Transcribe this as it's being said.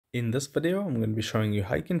In this video, I'm going to be showing you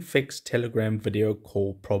how you can fix Telegram video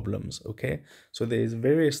call problems, okay? So there's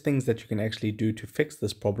various things that you can actually do to fix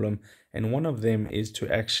this problem, and one of them is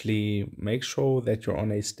to actually make sure that you're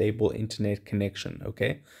on a stable internet connection,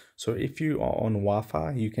 okay? So if you are on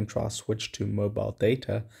Wi-Fi, you can try switch to mobile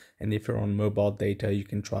data, and if you're on mobile data, you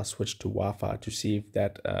can try switch to Wi-Fi to see if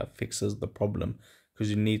that fixes the problem, because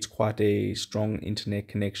you need quite a strong internet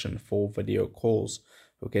connection for video calls.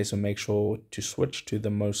 Okay, so make sure to switch to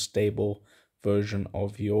the most stable version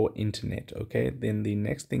of your internet. Okay, then the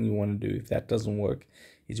next thing you want to do, if that doesn't work,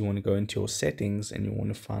 is you want to go into your settings and you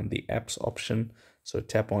want to find the apps option. So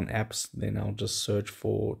tap on apps, then I'll just search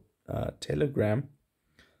for Telegram.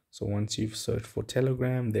 So once you've searched for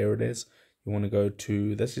Telegram, there it is. You want to go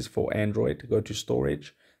to, this is for Android, go to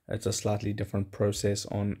storage. It's a slightly different process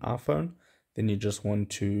on iPhone. Then you just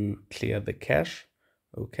want to clear the cache.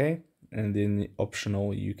 Okay, and then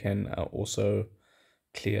optional, you can also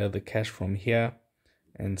clear the cache from here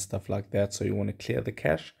and stuff like that. So you want to clear the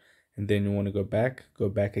cache, and then you want to go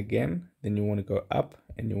back again, then you want to go up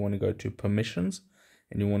and you want to go to permissions,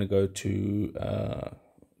 and you want to go to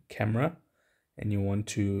camera, and you want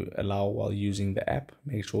to allow while using the app,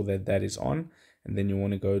 make sure that that is on, and then you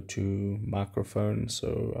want to go to microphone.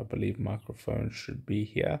 So I believe microphone should be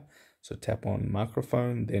here. So tap on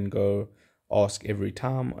microphone, then go ask every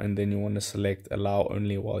time, and then you want to select allow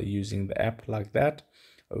only while using the app, like that.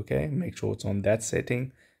 Okay, make sure it's on that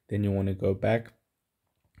setting. Then you want to go back,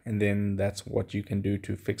 and then that's what you can do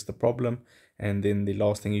to fix the problem. And then the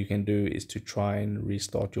last thing you can do is to try and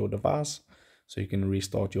restart your device. So you can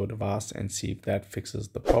restart your device and see if that fixes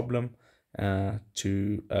the problem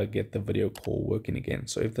to get the video call working again.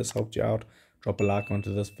 So if this helped you out, drop a like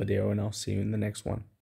onto this video, and I'll see you in the next one.